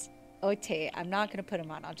 pants. Okay, I'm not gonna put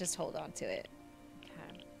them on. I'll just hold on to it.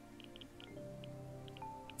 Okay.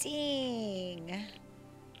 Dang.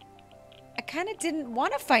 I kind of didn't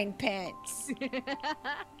want to find pants.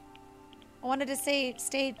 I wanted to stay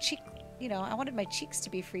cheek, you know, I wanted my cheeks to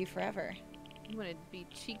be free forever. You want to be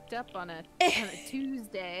cheeked up on a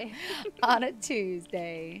Tuesday. On a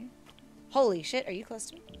Tuesday. Holy shit, are you close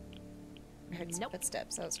to me? I heard some Nope.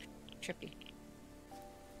 footsteps. That was trippy.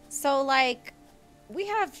 So, like, we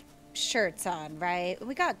have shirts on, right?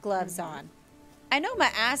 We got gloves on. I know my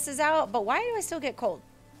ass is out, but why do I still get cold?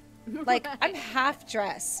 Like, I'm half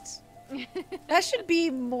dressed. That should be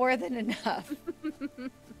more than enough.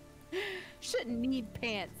 Shouldn't need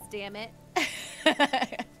pants, damn it.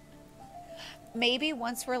 Maybe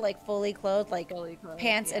once we're like fully clothed, like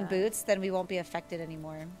pants and yeah. boots, then we won't be affected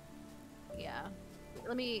anymore. Yeah.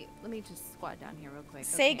 Let me just squat down here real quick.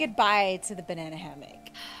 Say okay? goodbye to the banana hammock.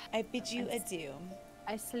 I bid you adieu.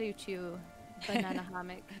 I salute you, banana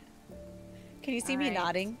hammock. Can you see me Alright.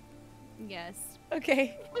 nodding? Yes.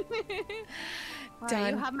 Okay. All Done.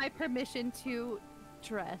 right, you have my permission to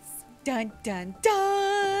dress. Dun dun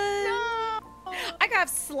dun. No! I got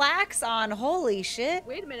slacks on. Holy shit.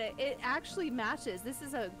 Wait a minute. It actually matches. This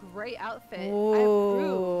is a great outfit. I approve.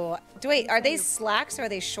 Ooh. Wait, are they These are- slacks or are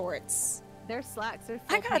they shorts? They're slacks. They're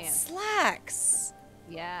full I got pants. slacks.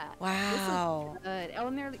 Yeah. Wow. This is good. Oh,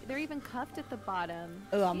 and they're even cuffed at the bottom.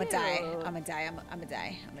 Oh, I'm gonna die. Cute. I'm gonna die. I'm gonna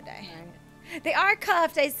die. I'm gonna die. Alright. They are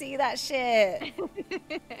cuffed. I see that shit.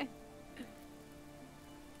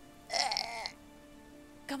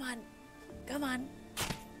 Come on. Come on.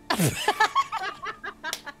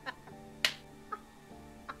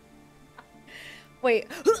 Wait.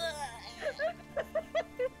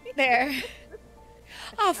 There.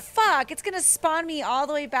 Oh, fuck. It's gonna spawn me all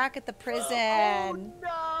the way back at the prison.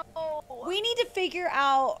 Oh, no. We need to figure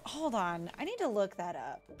out... Hold on. I need to look that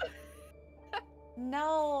up.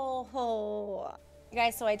 No. You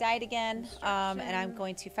guys, so I died again. And I'm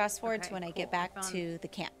going to fast forward to Okay, when I cool. get back I found- to the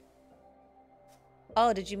camp.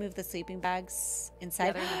 Oh, did you move the sleeping bags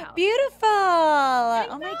inside? they're in the house. Beautiful.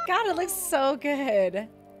 Oh my god, it looks so good.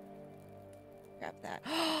 Grab that.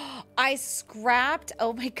 I scrapped.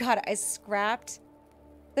 Oh my god, I scrapped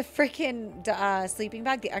the freaking sleeping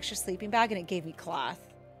bag, the extra sleeping bag, and it gave me cloth.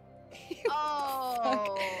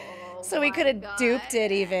 Oh. So we my could have God. duped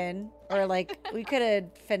it even. Or like, we could have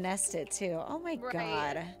finessed it too. Oh my Right.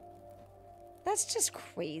 god. That's just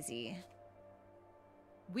crazy.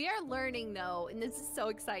 We are learning though, and this is so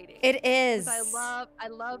exciting. It is. 'Cause I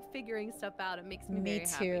love figuring stuff out. It makes me Me very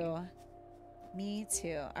happy. too. Me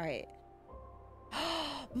too. All right.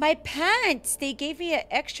 My pants! They gave me an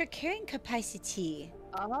extra carrying capacity.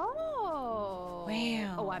 Oh.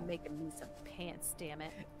 Wow. Oh, I'm making me some pants, damn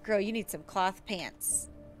it. Girl, you need some cloth pants.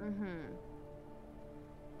 Mm-hmm.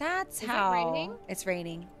 That's Is how... it raining? It's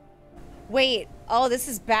raining. Wait. Oh, this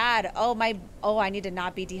is bad. Oh, my... Oh, I need to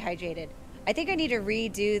not be dehydrated. I think I need to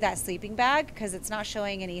redo that sleeping bag because it's not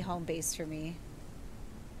showing any home base for me.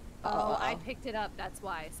 Oh, I picked it up. That's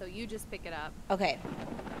why. So you just pick it up. Okay.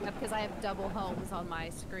 Yep, because I have double homes on my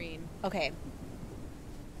screen. Okay.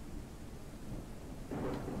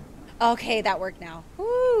 Okay, that worked now.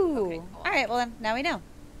 Woo. Okay, cool. All right, well, then, now we know.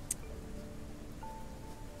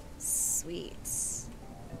 Sweet.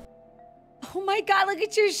 Oh my God, look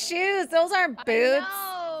at your shoes. Those aren't boots.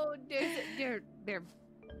 No, they're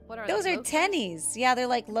what are Those they? are Loafers? tennies. Yeah, they're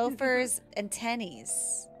like loafers and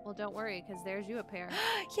tennies. Well, don't worry, because there's you a pair.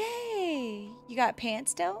 Yay. You got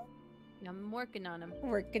pants, though? I'm working on them.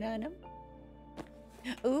 Working on them.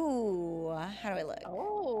 Ooh, how do I look?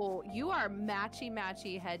 Oh, you are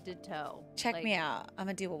matchy head to toe. Check Like, me out. I'm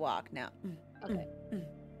gonna do a walk now. Okay.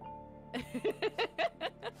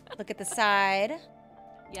 Look at the side.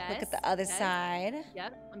 Yes. Look at the other yes. side.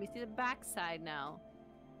 Yep. Let me see the back side now.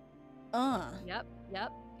 Yep.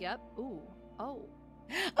 Ooh. Oh.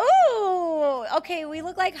 Ooh. Okay, we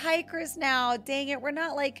look like hikers now. Dang it, we're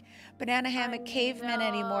not like banana hammock cavemen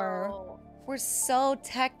anymore. We're so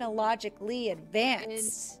technologically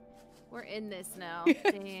advanced. We're in this now.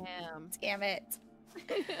 Damn. Damn it.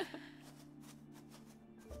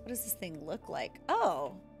 What does this thing look like?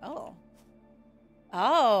 Oh.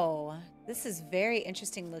 This is very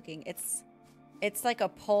interesting looking. It's like a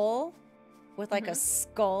pole with like a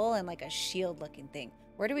skull and like a shield looking thing.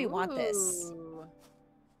 Where do we want this?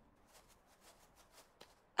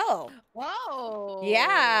 Oh. Whoa.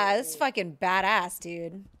 Yeah, this is fucking badass,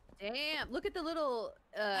 dude. Damn. Look at the little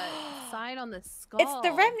sign on the skull. It's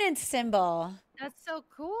the Remnants symbol. That's so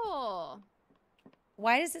cool.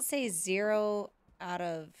 Why does it say 0 out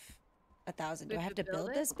of 1,000? Do I have to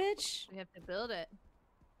build this bitch? We have to build it.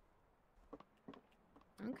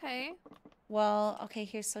 Okay. Well, okay,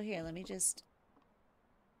 here, let me just...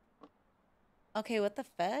 Okay, what the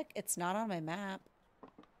fuck? It's not on my map.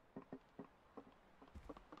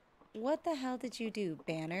 What the hell did you do,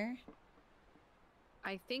 banner?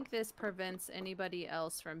 I think this prevents anybody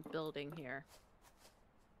else from building here.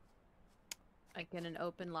 Like in an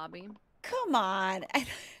open lobby. Come on.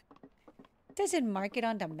 Doesn't mark it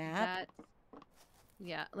on the map?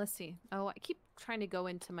 Yeah, let's see. Oh, I keep trying to go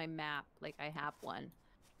into my map like I have one.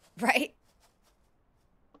 Right?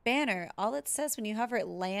 Banner. All it says when you hover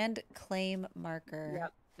land claim marker.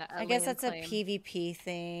 Yep. I guess that's a PvP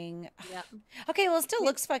thing. Yep. Okay, well, it still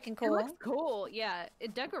looks fucking cool. It looks cool. Yeah.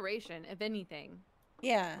 Decoration, if anything.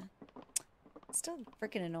 Yeah. It's still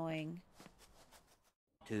freaking annoying.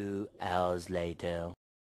 2 hours later.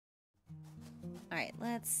 Alright,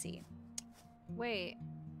 let's see. Wait.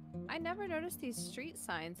 I never noticed these street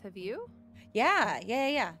signs. Have you? Yeah.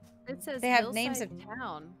 It says they have Hillside names of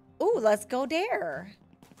town. Ooh, let's go there.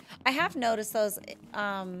 I have noticed those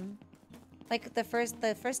like the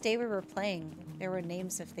first day we were playing, there were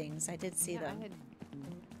names of things. I did see them. I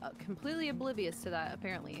had, completely oblivious to that,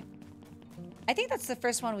 apparently. I think that's the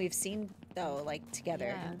first one we've seen though, like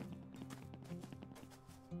together.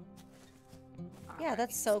 Yeah,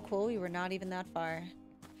 that's so cool. We were not even that far.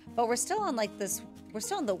 But we're still on like this, we're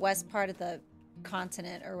still in the west part of the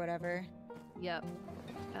continent or whatever. Yep.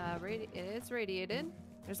 It's radiated.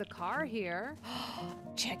 There's a car here.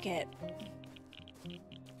 Check it.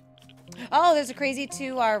 Oh, there's a crazy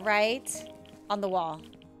to our right on the wall.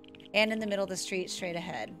 And in the middle of the street straight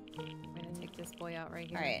ahead. I'm gonna take this boy out right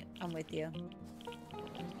here. Alright, I'm with you.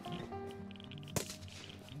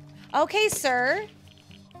 Okay, sir.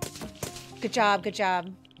 Good job, good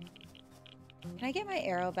job. Can I get my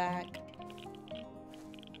arrow back?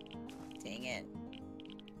 Dang it.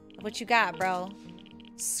 What you got, bro?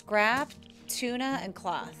 Scrap, tuna, and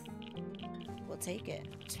cloth. We'll take it.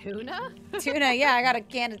 Tuna? Tuna, yeah, I got a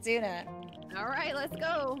can of tuna. All right, let's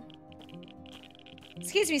go.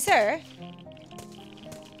 Excuse me, sir.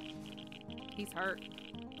 He's hurt.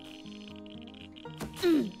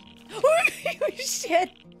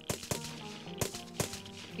 Shit.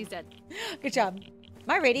 He's dead. Good job.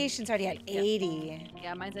 My radiation's already at 80.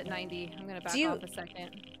 Yeah, mine's at 90. I'm gonna back off a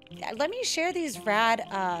second. Let me share these rad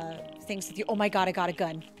things with you. Oh my god, I got a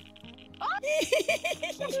gun. Oh!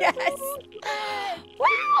 Yes.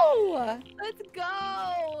 Wow. Let's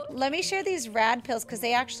go. Let me share these rad pills because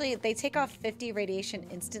they take off 50 radiation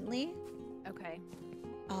instantly. Okay.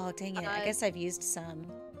 Oh, dang it. I guess I've used some.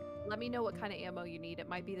 Let me know what kind of ammo you need. It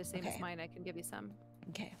might be the same as mine. I can give you some.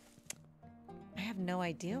 Okay. I have no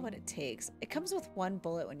idea what it takes. It comes with one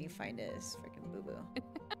bullet when you find it. It's freaking boo-boo.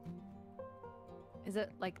 Is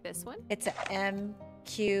it like this one? It's a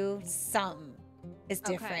MQ something. It's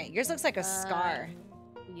different. Okay. Yours looks like a scar.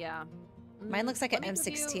 Yeah. Mine looks like Let an me give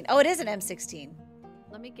you- M16. Oh, it is an M16.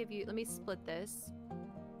 Let me split this.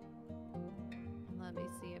 And let me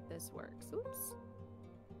see if this works. Oops.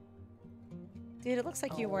 Dude, it looks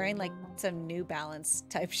like you're wearing like some New Balance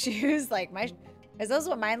type shoes. Like is those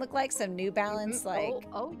what mine look like? Some New Balance, like.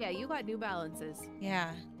 Oh yeah, you got New Balances.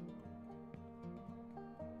 Yeah.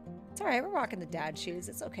 It's all right. We're rocking the dad shoes.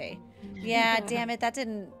 It's okay. Yeah, damn it.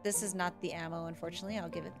 This is not the ammo, unfortunately. I'll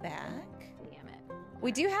give it back. Damn it.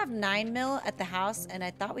 We do have 9mm at the house, and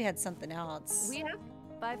I thought we had something else. We have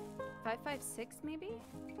 5.56 maybe?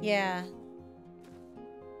 Yeah.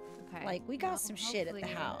 Okay. Like, we got Well, some shit at the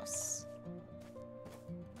hopefully- house.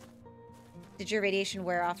 Did your radiation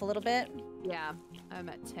wear off a little bit? Yeah, I'm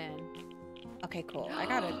at 10. Okay, cool. I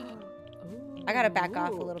gotta back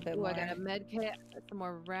off a little bit Ooh, more. I got a med kit, some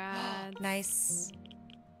more rads. Nice.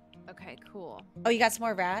 Okay, cool. Oh, you got some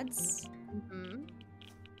more rads? Mm-hmm.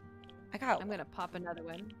 I'm gonna pop another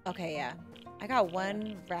one. Okay, yeah. I got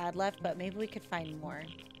one rad left, but maybe we could find more.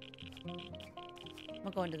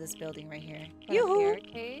 We'll go into this building right here. Got a Yoo-hoo!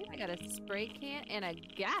 barricade. I got a spray can and a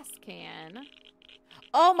gas can.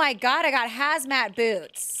 Oh my god, I got hazmat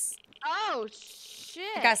boots. Oh shit!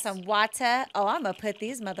 I got some water. Oh, I'm gonna put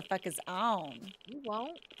these motherfuckers on. You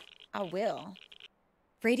won't. I will.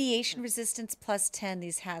 Radiation resistance plus 10,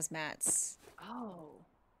 these hazmats. Oh.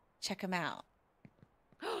 Check them out.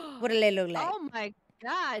 What do they look like? Oh my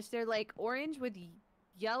gosh, they're like orange with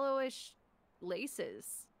yellowish laces.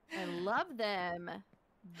 I love them.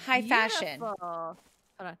 High fashion. Beautiful. Hold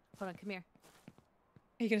on, come here.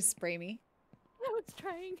 Are you gonna spray me? I was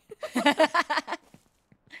trying.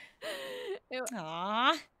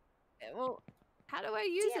 Aww. Well, how do I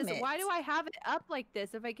use Damn this? it. Why do I have it up like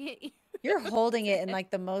this if I can't use You're holding it in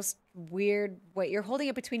like the most weird way. You're holding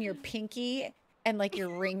it between your pinky and like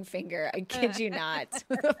your ring finger. I kid you not.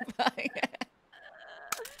 What the fuck?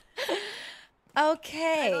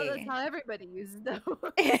 Okay. I know that's how everybody uses them. All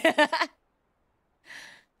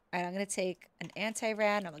right, I'm gonna take an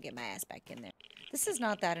anti-rad and I'm gonna get my ass back in there. This is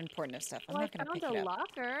not that important of stuff. I'm Well, not gonna I pick found it a up.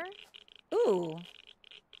 locker Ooh.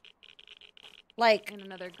 Like and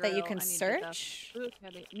another that you grill. can I need to get the search? food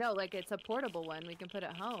ready. No, like it's a portable one. We can put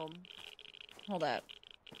it home. Hold up.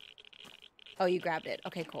 Oh, you grabbed it.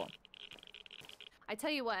 Okay, cool. I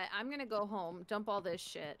tell you what, I'm gonna go home, dump all this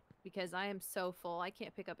shit because I am so full. I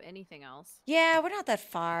can't pick up anything else. Yeah, we're not that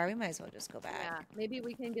far. We might as well just go back. Yeah, maybe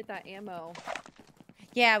we can get that ammo.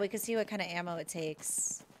 Yeah, we can see what kind of ammo it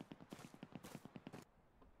takes.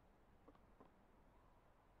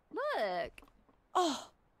 Look. Oh,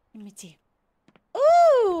 let me see.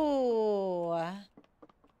 Ooh.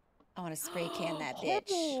 I want to spray can that bitch.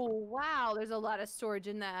 Oh, wow. There's a lot of storage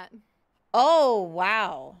in that. Oh,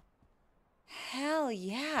 wow. Hell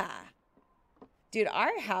yeah. Dude,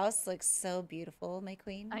 our house looks so beautiful, my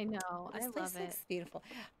queen. I know. This I place love it. looks beautiful.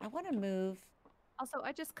 I want to move. Also,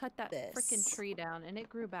 I just cut that freaking This. tree down and it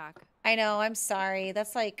grew back. I know, I'm sorry.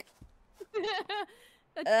 That's like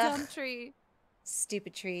A dumb tree.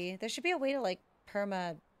 stupid tree. There should be a way to like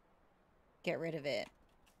perma get rid of it.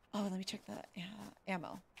 Oh, let me check the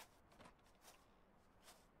ammo.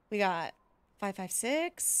 We got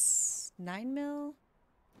 5.56, 9mm.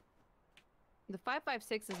 The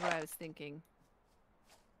 5.56 is what I was thinking.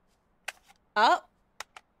 Oh,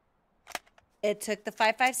 it took the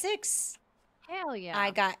 5.56. Hell yeah.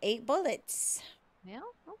 I got 8 bullets. Well,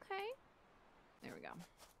 okay. There we go.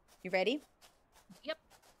 You ready? Yep.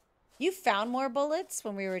 You found more bullets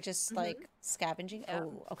when we were just Mhm. like scavenging. Yeah.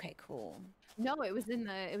 Oh, okay, cool. No, it was in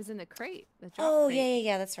the crate. The drop Oh, crate.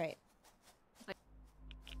 yeah, that's right.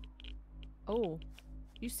 Oh,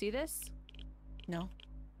 you see this? No,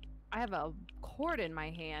 I have a cord in my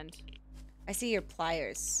hand. I see your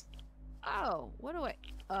pliers. Oh, what do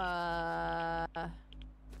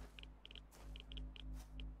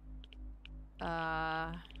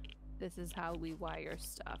this is how we wire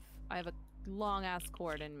stuff. I have a long ass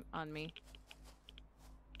cord on me.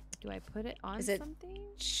 Do I put it on Is it- something?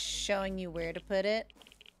 Showing you where to put it.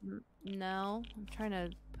 No, I'm trying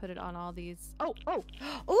to put it on all these. Oh,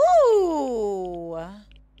 Ooh.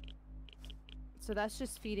 so that's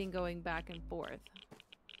just feeding going back and forth.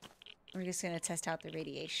 We're just gonna test out the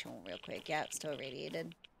radiation real quick. Yeah, it's still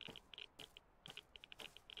radiated.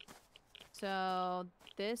 So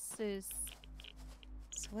this is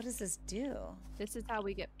So what does this do? how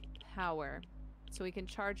we get power. So we can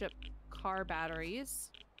charge up car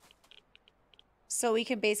batteries. So we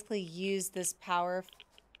can basically use this power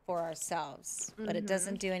for ourselves, but it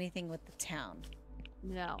doesn't do anything with the town.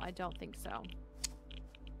 No, I don't think so.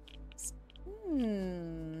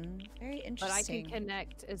 Very interesting. But I can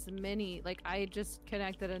connect as many. Like I just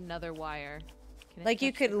connected another wire. Can it Like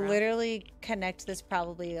you touch the could ground? literally connect this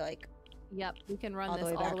probably like. Yep, we can run all the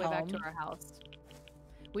this way all the way back to home. our house.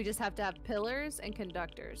 We just have to have pillars and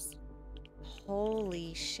conductors.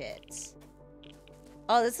 Holy shit.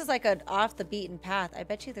 Oh, this is like an off the beaten path. I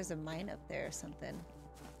bet you there's a mine up there or something.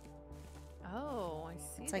 Oh, I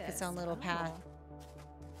see. It's like its own little path.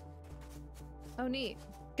 Oh, neat.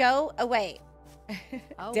 Go away.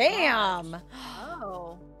 Oh, Damn. gosh.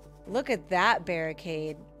 Oh. Look at that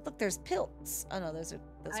barricade. Look, there's pilts. Oh no, those are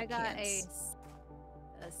I got cans.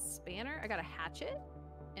 a spanner. I got a hatchet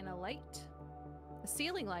and a light. A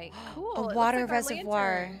ceiling light. Cool. A It looks water like our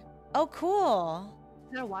reservoir. lantern. Oh, cool.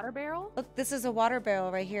 Is that a water barrel? Look, this is a water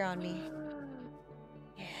barrel right here on me.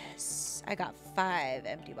 Yes. I got 5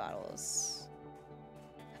 empty bottles.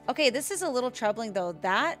 Okay, this is a little troubling though.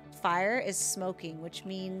 That fire is smoking, which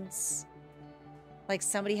means like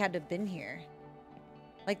somebody had to have been here.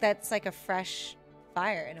 Like that's like a fresh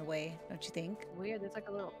fire in a way, don't you think? Weird. There's like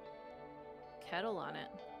a little kettle on it.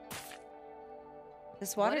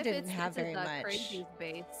 This water What if didn't have very much. Crazy's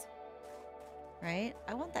base. Right?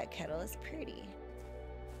 I want that kettle. It's pretty.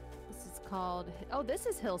 This is called. Oh, this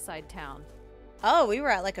is Hillside Town. Oh, we were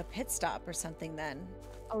at like a pit stop or something then.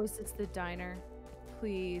 Oh, is this the diner?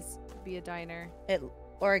 Please be a diner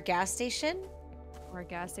Or a gas station? or a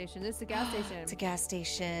gas station. This is a gas station. It's a gas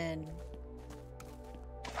station.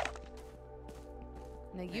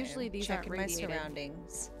 Now, usually these aren't Checking my radiated.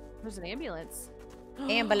 surroundings. There's an ambulance.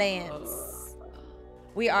 Ambulance.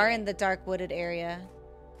 We are in the dark wooded area.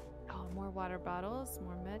 Oh, more water bottles,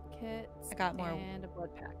 more med kits. I got more. And a blood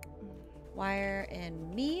pack. Wire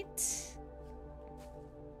and meat.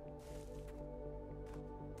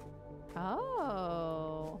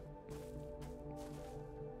 Oh.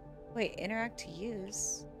 Wait, interact to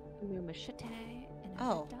use. New machete. And a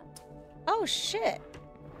Oh. red dot. Oh shit.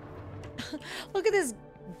 Look at this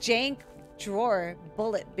jank drawer.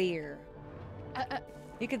 Bullet beer.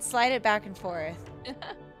 You can slide it back and forth.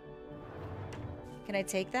 Can I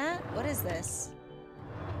take that? What is this?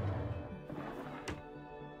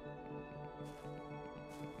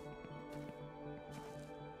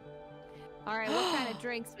 All right, what kind of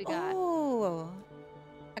drinks we got? Oh,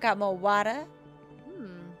 I got more water,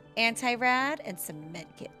 Hmm, anti-rad, and some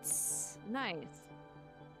medkits. nice.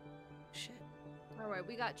 Shit. All right,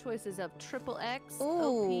 we got choices of triple X,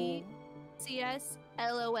 Ooh. OP, CS,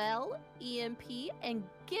 LOL, EMP, and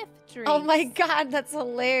gift drinks. Oh my god, that's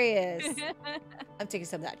hilarious. I'm taking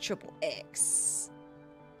some of that triple X.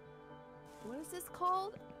 What is this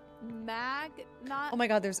called? Oh my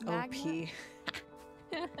god, there's Magna? OP.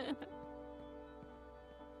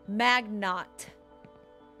 Magnot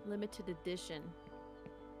Limited edition.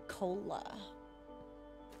 Cola.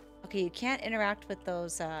 Okay, you can't interact with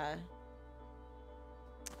those Do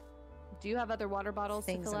you have other water bottles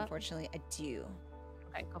things, to fill up? unfortunately. I do.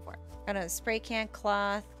 Okay, go for it. Got a spray can,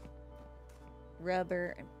 cloth,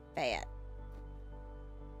 rubber, and bat.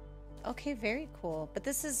 Okay, very cool. But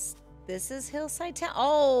this is Hillside Town.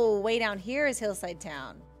 Oh, way down here is Hillside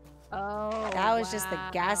Town. Oh, That was just the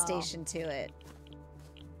gas wow. station to it.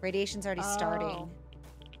 Radiation's already starting.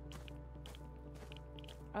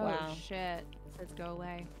 Oh Wow. shit. It says go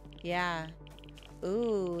away. Yeah.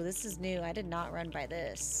 Ooh, this is new. I did not run by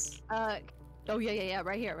this. Oh yeah.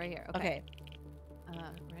 Right here. Okay. Okay.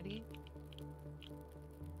 Ready?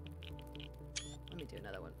 Let me do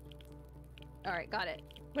another one. All right, got it.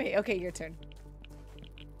 Wait, okay, your turn.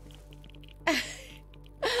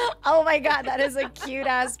 Oh my god, that is a cute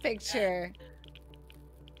ass picture.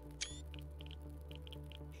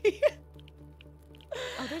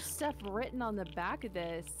 Oh, there's stuff written on the back of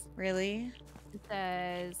this. Really? It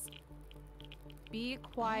says, "Be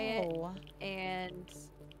quiet Oh. and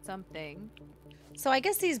something." So I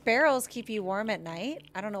guess these barrels keep you warm at night.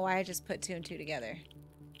 I don't know why I just put 2 and 2 together.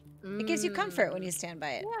 It gives you comfort when you stand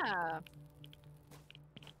by it. Yeah.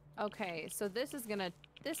 Okay, so this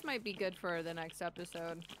might be good for the next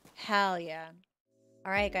episode. Hell yeah.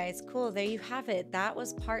 All right, guys, cool. There you have it. That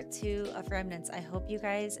was part 2 of Remnants. I hope you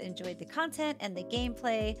guys enjoyed the content and the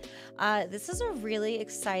gameplay. This is a really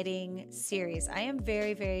exciting series. I am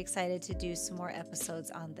very, very excited to do some more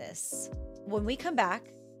episodes on this. When we come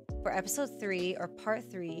back for episode 3 or part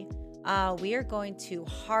 3, we are going to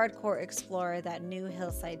hardcore explore that new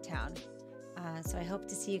hillside town. So I hope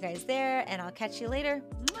to see you guys there, and I'll catch you later.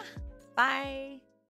 Mwah. Bye.